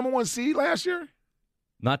 Then they had a number 1 seed last year?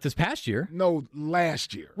 Not this past year. No,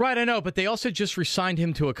 last year. Right, I know, but they also just re-signed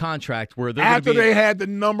him to a contract where they're after they had the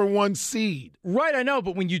number 1 seed. Right, I know,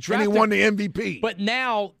 but when you draft and he won the MVP. But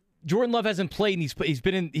now Jordan Love hasn't played,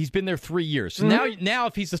 and he's been there 3 years. So now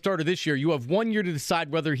if he's the starter this year, you have 1 year to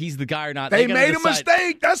decide whether he's the guy or not. They made a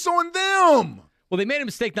mistake. That's on them. Well, they made a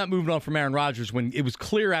mistake not moving on from Aaron Rodgers when it was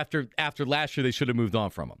clear after last year they should have moved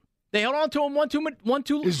on from him. They held on to him one,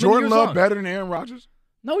 two. Is Jordan Love better than Aaron Rodgers?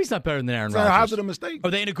 No, he's not better than Aaron Rodgers. How's it a mistake?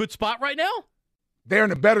 Are they in a good spot right now? They're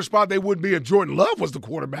in a better spot they would be if Jordan Love was the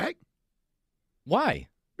quarterback. Why?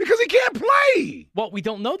 Because he can't play. Well, we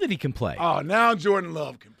don't know that he can play. Oh, now Jordan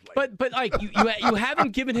Love can play. But like you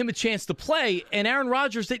haven't given him a chance to play, and Aaron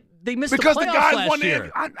Rodgers they missed because the playoffs last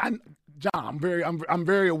year. John, I'm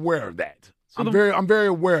very aware of that. I'm very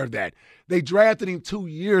aware of that. They drafted him 2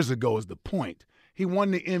 years ago is the point. He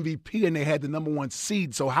won the MVP, and they had the number 1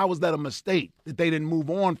 seed. So how was that a mistake that they didn't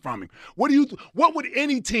move on from him? What would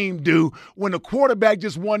any team do when the quarterback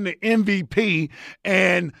just won the MVP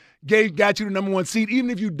and got you the number 1 seed,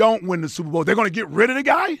 even if you don't win the Super Bowl? They're going to get rid of the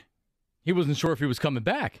guy? He wasn't sure if he was coming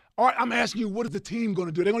back. All right, I'm asking you, what is the team going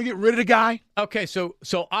to do? They're going to get rid of the guy? Okay, so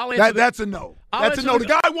I'll answer that's a no. That's a no. The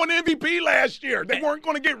guy won the MVP last year. They weren't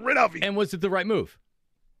going to get rid of him. And was it the right move?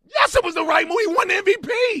 Yes, it was the right move. He won the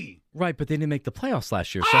MVP. Right, but they didn't make the playoffs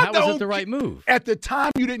last year. So how was it the right move? At the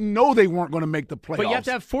time, you didn't know they weren't going to make the playoffs. But you have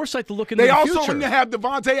to have foresight to look into the future. They also didn't have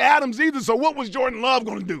Devontae Adams either, so what was Jordan Love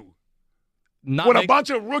going to do? A bunch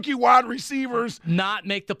of rookie wide receivers. Not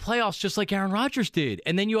make the playoffs just like Aaron Rodgers did.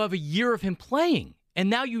 And then you have a year of him playing. And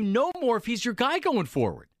now you know more if he's your guy going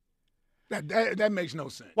forward. That makes no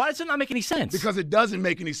sense. Why does it not make any sense? Because it doesn't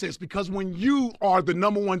make any sense. Because when you are the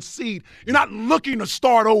number 1 seed, you're not looking to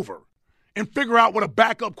start over and figure out what a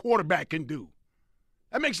backup quarterback can do.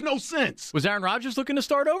 That makes no sense. Was Aaron Rodgers looking to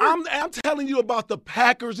start over? I'm telling you about the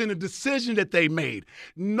Packers and the decision that they made.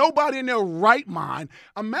 Nobody in their right mind.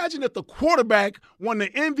 Imagine if the quarterback won the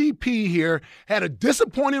MVP here, had a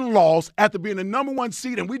disappointing loss after being the number 1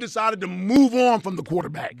 seed, and we decided to move on from the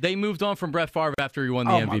quarterback. They moved on from Brett Favre after he won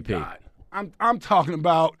the MVP. My God. I'm talking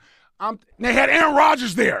about they had Aaron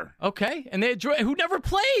Rodgers there. Okay, and they had who never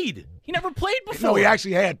played. He never played before. No, he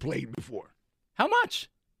actually had played before. How much?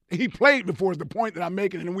 He played before is the point that I'm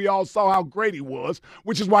making, and we all saw how great he was,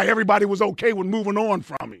 which is why everybody was okay with moving on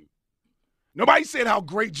from him. Nobody said how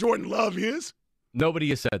great Jordan Love is. Nobody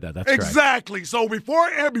has said that. That's exactly. So before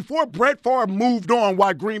Brett Favre moved on,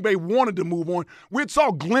 why Green Bay wanted to move on, we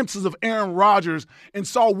saw glimpses of Aaron Rodgers and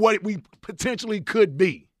saw what we potentially could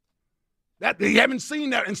be. That they haven't seen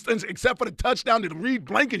that instance except for the touchdown that Reed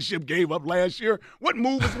Blankenship gave up last year. What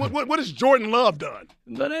has Jordan Love done?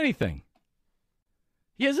 Done anything.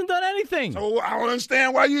 He hasn't done anything. So I don't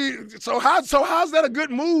understand why you. So how's that a good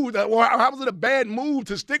move? Or how was it a bad move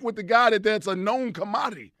to stick with the guy that's a known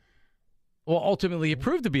commodity? Well, ultimately, it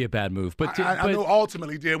proved to be a bad move. But I know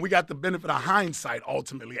ultimately, Dan, we got the benefit of hindsight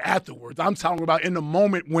ultimately afterwards. I'm talking about in the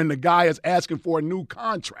moment when the guy is asking for a new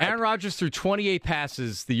contract. Aaron Rodgers threw 28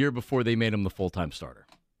 passes the year before they made him the full-time starter.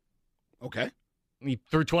 Okay. He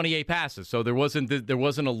threw 28 passes, so there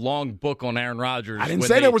wasn't a long book on Aaron Rodgers. I didn't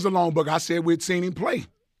say there was a long book. I said we'd seen him play,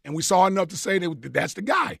 and we saw enough to say that that's the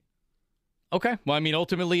guy. Okay. Well, I mean,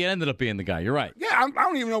 ultimately, it ended up being the guy. You're right. Yeah, I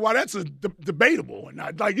don't even know why that's debatable.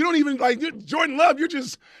 Like, you don't even, Jordan Love, you're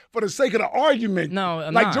just, for the sake of the argument. No,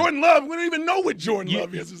 I'm like, not. Jordan Love, we don't even know what Jordan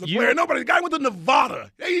Love is as a player. The guy went to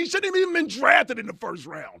Nevada. He shouldn't have even been drafted in the first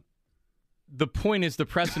round. The point is the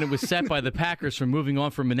precedent was set by the Packers for moving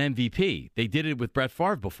on from an MVP. They did it with Brett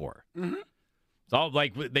Favre before. Mm-hmm. So, they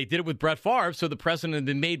did it with Brett Favre, so the precedent had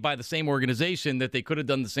been made by the same organization that they could have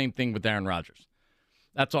done the same thing with Aaron Rodgers.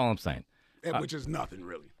 That's all I'm saying. Which is nothing,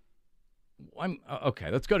 really. Okay,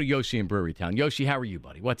 let's go to Yoshi in Brewerytown. Yoshi, how are you,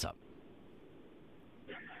 buddy? What's up?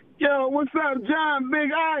 Yo, what's up, John? Big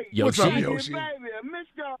Ike. Yoshi. What's up, Yoshi? Baby, I missed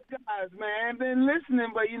y'all guys, man. Been listening,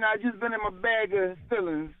 but, I just been in my bag of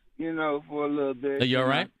feelings, for a little bit. Are you all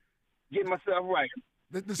right? Get myself right.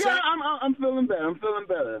 I'm feeling better. I'm feeling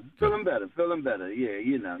better. Feeling better. Yeah,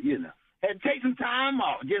 Had to take some time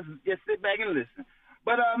off. Just sit back and listen.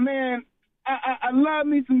 But, man, I love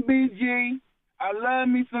me some BG. I love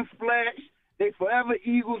me some Splash. They forever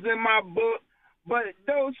Eagles in my book. But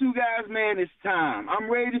those two guys, man, it's time.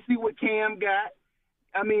 I'm ready to see what Cam got.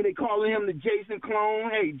 I mean, they calling him the Jason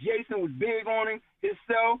clone. Hey, Jason was big on him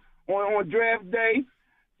himself on draft day.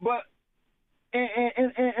 But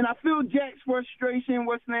and I feel Jack's frustration.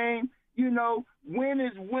 What's name? Win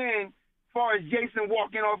is win. As far as Jason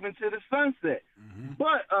walking off into the sunset. Mm-hmm.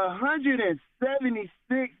 But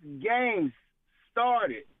 176 games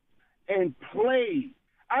started and played.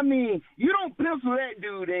 I mean, you don't pencil that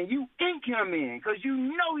dude in. You ink him in because you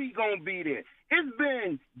know he's going to be there. It's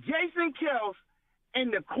been Jason Kelce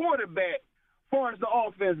and the quarterback as far as the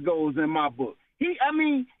offense goes in my book. He's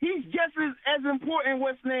just as important,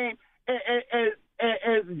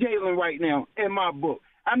 as Jalen right now in my book.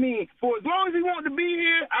 I mean, for as long as he wants to be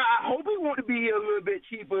here, I hope he wants to be here a little bit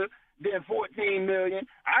cheaper than $14 million.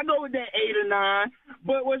 I go with that 8 or 9.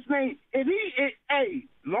 But what's name? As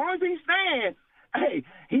long as he's staying,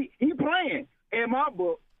 he playing in my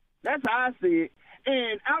book. That's how I see it.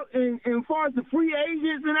 And as far as the free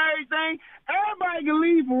agents and everything, everybody can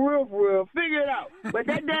leave for real. Figure it out. But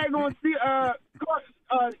that daggone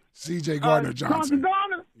C.J. Gardner-Johnson.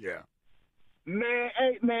 Yeah.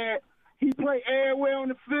 Man, he played everywhere on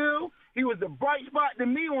the field. He was a bright spot to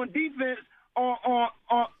me on defense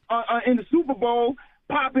in the Super Bowl,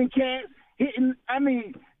 popping cats, hitting. I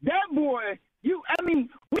mean, that boy,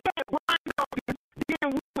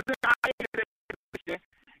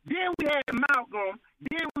 we had Malcolm,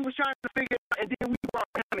 then we were trying to figure it out, and then we brought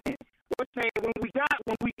him in. We're saying when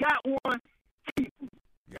we got one, keep him.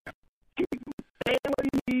 Yeah. Keep him. Pay what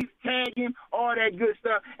he needs, tag him, all that good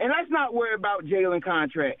stuff. And let's not worry about Jalen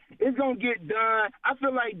contract. It's going to get done. I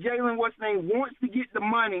feel like Jalen, wants to get the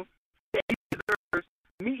money that he deserves,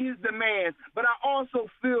 meet his demands. But I also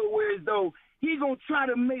feel as though he's going to try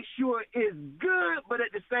to make sure it's good, but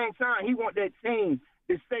at the same time, he want that team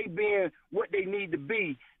to stay being what they need to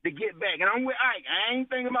be to get back. And I'm with Ike. I ain't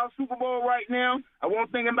thinking about Super Bowl right now. I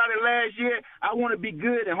wasn't thinking about it last year. I want to be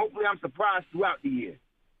good, and hopefully I'm surprised throughout the year.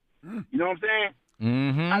 You know what I'm saying?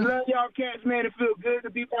 Mm-hmm. I love y'all cats, man. It feels good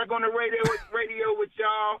to be back on the radio with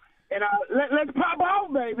y'all. And let's pop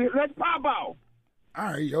off, baby. Let's pop off. All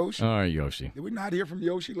right, Yoshi. Did we not hear from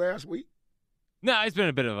Yoshi last week? No, it's been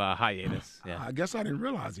a bit of a hiatus. Yeah. I guess I didn't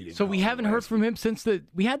realize he didn't. So we haven't heard from him since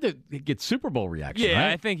we had to get Super Bowl reaction. Yeah,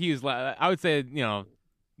 right? I think he was. I would say,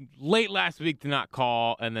 late last week to not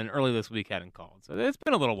call, and then early this week hadn't called. So it's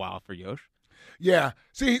been a little while for Yosh. Yeah.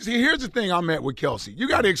 See, here's the thing I'm at with Kelce. You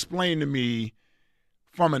got to explain to me,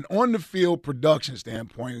 from an on-the-field production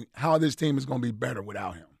standpoint, how this team is going to be better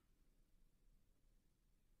without him.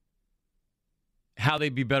 How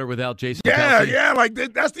they'd be better without Jason Kelce? Yeah. Like,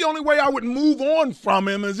 that's the only way I would move on from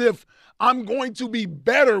him, is if I'm going to be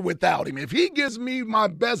better without him. If he gives me my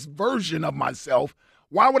best version of myself,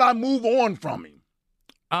 why would I move on from him?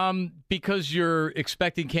 Because you're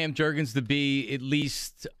expecting Cam Jurgens to be at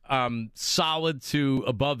least solid to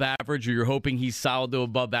above average, or you're hoping he's solid to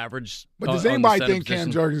above average. But does anybody think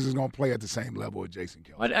Cam Jurgens is going to play at the same level as Jason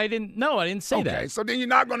Kelce? I didn't say that. Okay, so then you're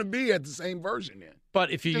not going to be at the same version then. But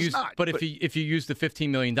if you if you use the $15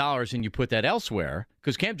 million and you put that elsewhere,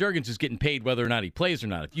 because Cam Jurgens is getting paid whether or not he plays or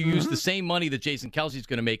not. If you use the same money that Jason Kelce is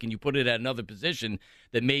going to make and you put it at another position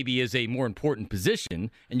that maybe is a more important position,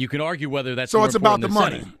 and you can argue whether that's so it's about the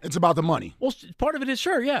money. It's about the money. Well, part of it is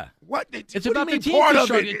sure, yeah. What? It's about the team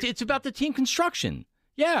construction. It's about the team construction.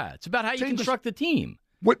 Yeah, it's about how you construct the team.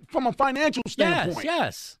 From a financial standpoint.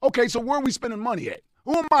 Yes. Okay, so where are we spending money at?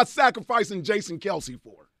 Who am I sacrificing Jason Kelce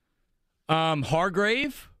for?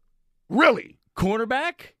 Hargrave. Really?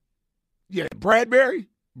 Cornerback? Yeah, Bradbury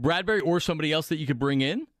or somebody else that you could bring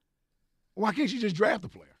in. Why can't you just draft a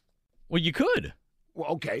player? Well, you could.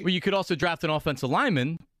 Well, okay. Well, you could also draft an offensive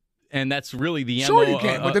lineman, and that's really the sure you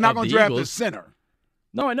can, but they're not going to draft a center.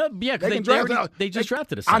 No, I know. Yeah, because they just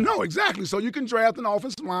drafted a center. I know, exactly. So you can draft an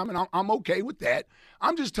offensive lineman. I'm okay with that.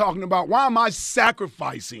 I'm just talking about, why am I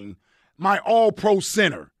sacrificing my all-pro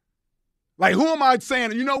center? Like, who am I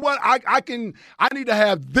saying, you know what, I need to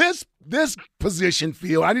have this position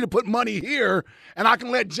filled. I need to put money here, and I can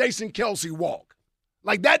let Jason Kelce walk.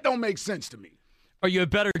 Like, that don't make sense to me. Are you a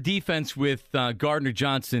better defense with Gardner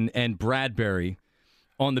Johnson and Bradbury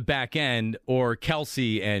on the back end, or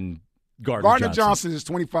Kelce and Gardner Johnson is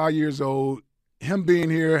 25 years old. Him being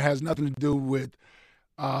here has nothing to do with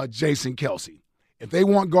Jason Kelce. If they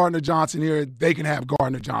want Gardner Johnson here, they can have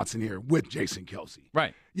Gardner Johnson here with Jason Kelce.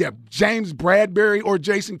 Right. Yeah, James Bradbury or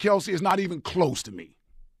Jason Kelce is not even close to me.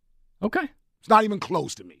 Okay. It's not even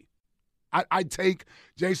close to me. I'd take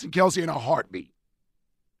Jason Kelce in a heartbeat.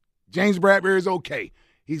 James Bradbury is okay.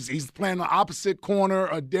 He's playing the opposite corner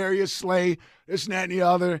of Darius Slay, this and that and the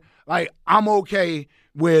other. Like, I'm okay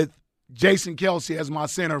with Jason Kelce as my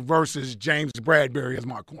center versus James Bradbury as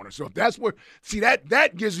my corner. So if that's where – see,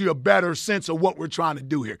 that gives you a better sense of what we're trying to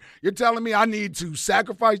do here. You're telling me I need to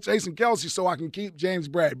sacrifice Jason Kelce so I can keep James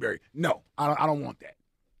Bradbury. No, I don't want that.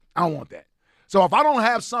 I don't want that. So if I don't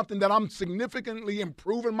have something that I'm significantly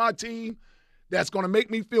improving my team that's going to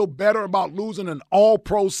make me feel better about losing an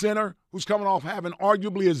all-pro center who's coming off having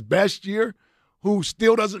arguably his best year, who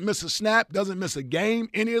still doesn't miss a snap, doesn't miss a game,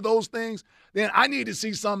 any of those things, then I need to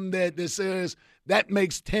see something that says that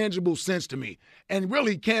makes tangible sense to me. And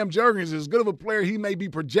really, Cam Jurgens is as good of a player he may be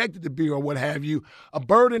projected to be or what have you. A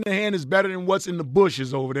bird in the hand is better than what's in the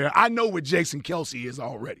bushes over there. I know what Jason Kelce is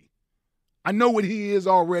already. I know what he is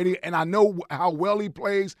already, and I know how well he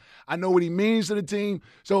plays. I know what he means to the team.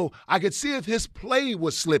 So I could see if his play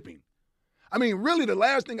was slipping. I mean, really, the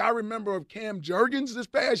last thing I remember of Cam Jurgens this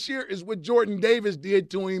past year is what Jordan Davis did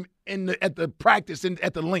to him at the practice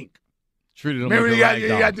at the link. Treated him like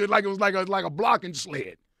a like it was like a blocking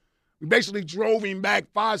sled. We basically drove him back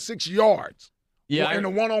 5-6 yards. Yeah, in a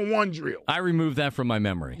one-on-one drill. I removed that from my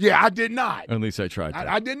memory. Yeah, I did not. Or at least I tried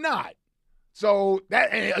to. I did not. So that,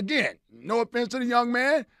 again, no offense to the young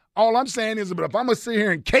man. All I'm saying is, but if I'm gonna sit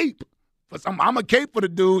here and cape, I'm a cape for the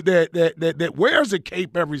dude that wears a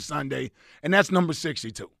cape every Sunday, and that's number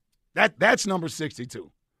 62. That's number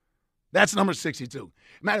 62. That's number 62.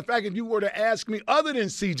 Matter of fact, if you were to ask me, other than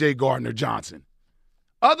C.J. Gardner Johnson,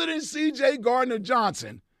 other than C.J.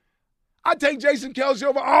 Gardner-Johnson, I take Jason Kelce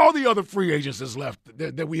over all the other free agents that's left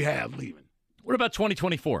that we have leaving. What about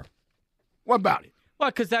 2024? What about it? Well,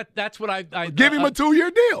 because that's what I give him a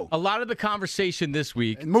 2-year deal. A lot of the conversation this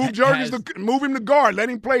week, and move Jurgens move him to guard. Let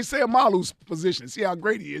him play Seumalo's position. See how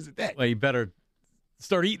great he is at that. Well, you better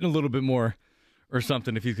start eating a little bit more or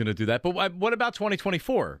something if he's going to do that. But what about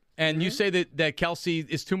 2024? And you say that Kelce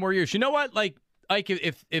is 2 more years. You know what? Like, Ike,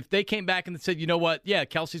 if they came back and said, you know what? Yeah,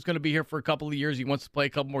 Kelce's going to be here for a couple of years. He wants to play a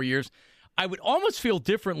couple more years. I would almost feel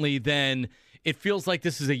differently than it feels like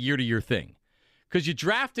this is a year-to-year thing. Because you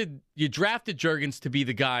drafted Jurgens to be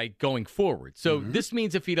the guy going forward. So this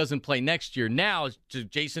means if he doesn't play next year, now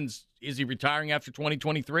is he retiring after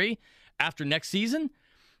 2023? After next season?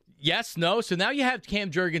 Yes, no. So now you have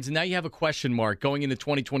Cam Jurgens, and now you have a question mark going into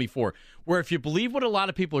 2024. Where if you believe what a lot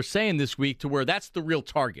of people are saying this week, to where that's the real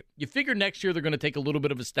target. You figure next year they're going to take a little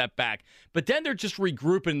bit of a step back, but then they're just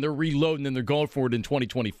regrouping, they're reloading, and they're going forward in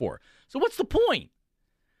 2024. So what's the point?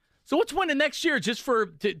 So what's winning next year just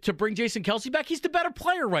to bring Jason Kelce back? He's the better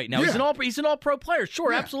player right now. Yeah. He's an all-pro player.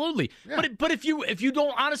 Sure, absolutely. Yeah. But if you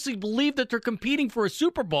don't honestly believe that they're competing for a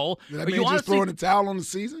Super Bowl, that means just throwing the towel on the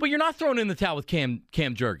season? But you're not throwing in the towel with Cam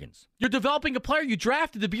Jurgens. You're developing a player you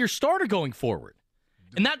drafted to be your starter going forward.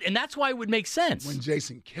 And that's why it would make sense. When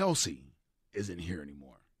Jason Kelce isn't here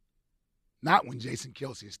anymore. Not when Jason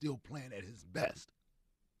Kelce is still playing at his best.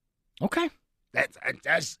 Okay.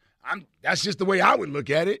 That's just the way I would look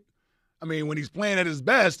at it. I mean, when he's playing at his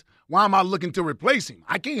best, why am I looking to replace him?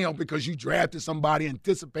 I can't help because you drafted somebody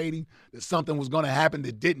anticipating that something was going to happen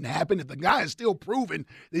that didn't happen. If the guy is still proving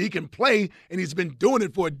that he can play and he's been doing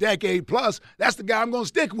it for a decade plus, that's the guy I'm going to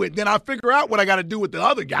stick with. Then I'll figure out what I got to do with the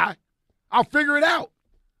other guy. I'll figure it out.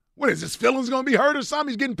 What is his feelings going to be hurt or something?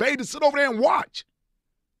 He's getting paid to sit over there and watch.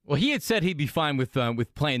 Well, he had said he'd be fine with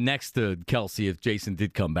playing next to Kelce if Jason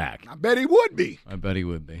did come back. I bet he would be. I bet he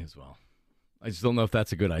would be as well. I just don't know if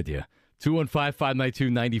that's a good idea.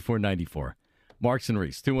 215-592-9494. Marks and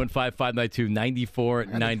Reese,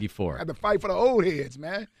 215-592-9494. Had to fight for the old heads,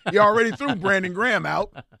 man. He already threw Brandon Graham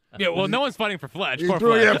out. Yeah, well, no one's fighting for Fletch. He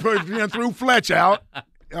threw Fletch out.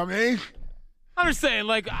 I mean, I'm just saying,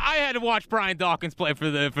 like, I had to watch Brian Dawkins play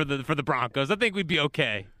for the Broncos. I think we'd be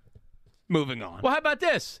okay. Moving on. Well, how about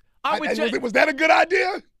this? Was that a good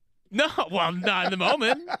idea? No, well, not in the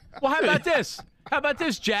moment. Well, how about this? How about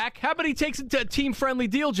this, Jack? How about he takes a team-friendly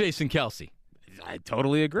deal, Jason Kelce? I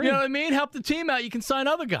totally agree. You know what I mean? Help the team out. You can sign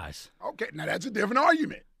other guys. Okay, now that's a different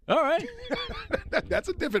argument. All right. That's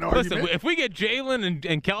a different argument. Listen, if we get Jalen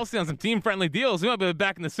and Kelce on some team-friendly deals, we might be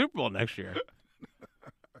back in the Super Bowl next year.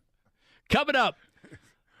 Coming up,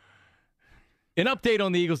 an update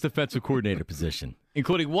on the Eagles' defensive coordinator position,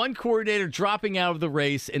 including one coordinator dropping out of the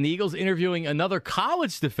race and the Eagles interviewing another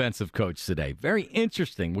college defensive coach today. Very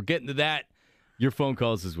interesting. We'll get into that. Your phone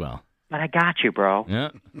calls as well. But I got you, bro. Yeah,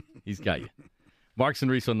 he's got you. Marks and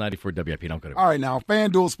Reese on 94 WIP. Don't go to. All right, now,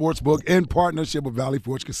 FanDuel Sportsbook, in partnership with Valley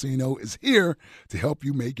Forge Casino, is here to help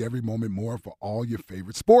you make every moment more for all your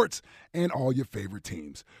favorite sports and all your favorite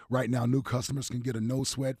teams. Right now, new customers can get a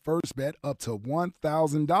no-sweat first bet up to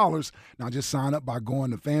 $1,000. Now, just sign up by going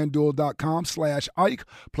to FanDuel.com/Ike,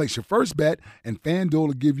 place your first bet, and FanDuel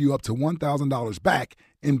will give you up to $1,000 back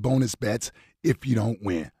in bonus bets if you don't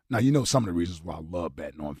win. Now, you know some of the reasons why I love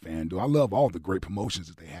betting on FanDuel. I love all the great promotions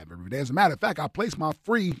that they have every day. As a matter of fact, I placed my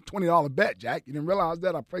free $20 bet, Jack. You didn't realize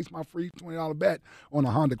that? I placed my free $20 bet on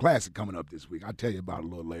a Honda Classic coming up this week. I'll tell you about it a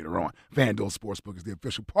little later on. FanDuel Sportsbook is the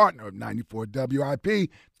official partner of 94 WIP.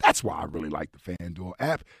 That's why I really like the FanDuel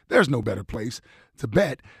app. There's no better place to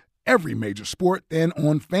bet every major sport than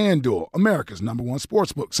on FanDuel, America's #1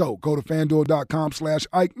 sportsbook. So go to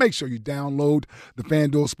FanDuel.com/Ike. Make sure you download the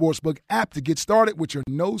FanDuel Sportsbook app to get started with your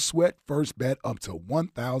no-sweat first bet up to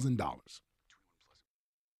 $1,000.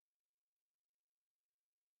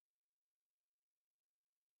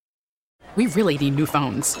 We really need new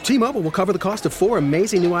phones. T-Mobile will cover the cost of 4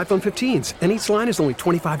 amazing new iPhone 15s, and each line is only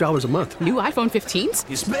 $25 a month. New iPhone 15s?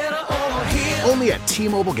 It's better over here. Only at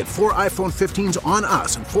T-Mobile, get 4 iPhone 15s on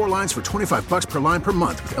us and 4 lines for $25 per line per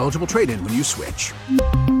month with eligible trade-in when you switch.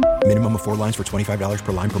 Minimum of 4 lines for $25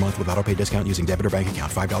 per line per month with autopay discount using debit or bank account.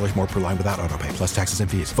 $5 more per line without autopay, plus taxes and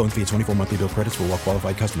fees. Phone fee at 24 monthly bill credits for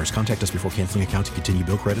well-qualified customers. Contact us before canceling account to continue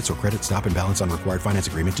bill credits or credit stop and balance on required finance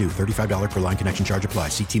agreement due. $35 per line connection charge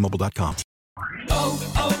applies. See T-Mobile.com.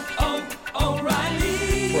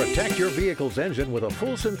 O'Reilly. For a Protect your vehicle's engine with a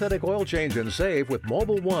full synthetic oil change and save with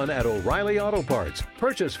Mobil 1 at O'Reilly Auto Parts.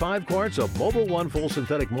 Purchase 5 quarts of Mobil 1 full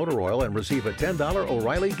synthetic motor oil and receive a $10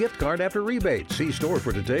 O'Reilly gift card after rebate. See store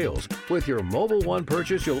for details. With your Mobil 1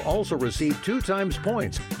 purchase, you'll also receive 2 times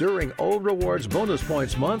points during O Rewards Bonus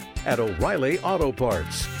Points Month at O'Reilly Auto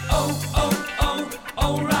Parts.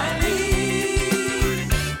 O'Reilly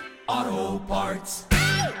Auto Parts.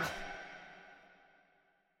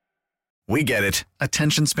 We get it.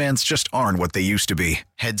 Attention spans just aren't what they used to be.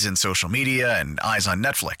 Heads in social media and eyes on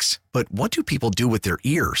Netflix. But what do people do with their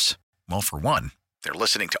ears? Well, for one, they're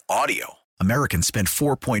listening to audio. Americans spend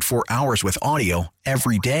 4.4 hours with audio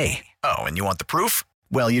every day. Oh, and you want the proof?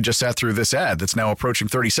 Well, you just sat through this ad that's now approaching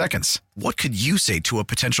 30 seconds. What could you say to a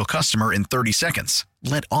potential customer in 30 seconds?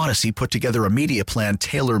 Let Odyssey put together a media plan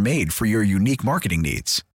tailor-made for your unique marketing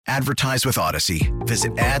needs. Advertise with Odyssey.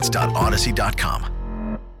 Visit ads.odyssey.com.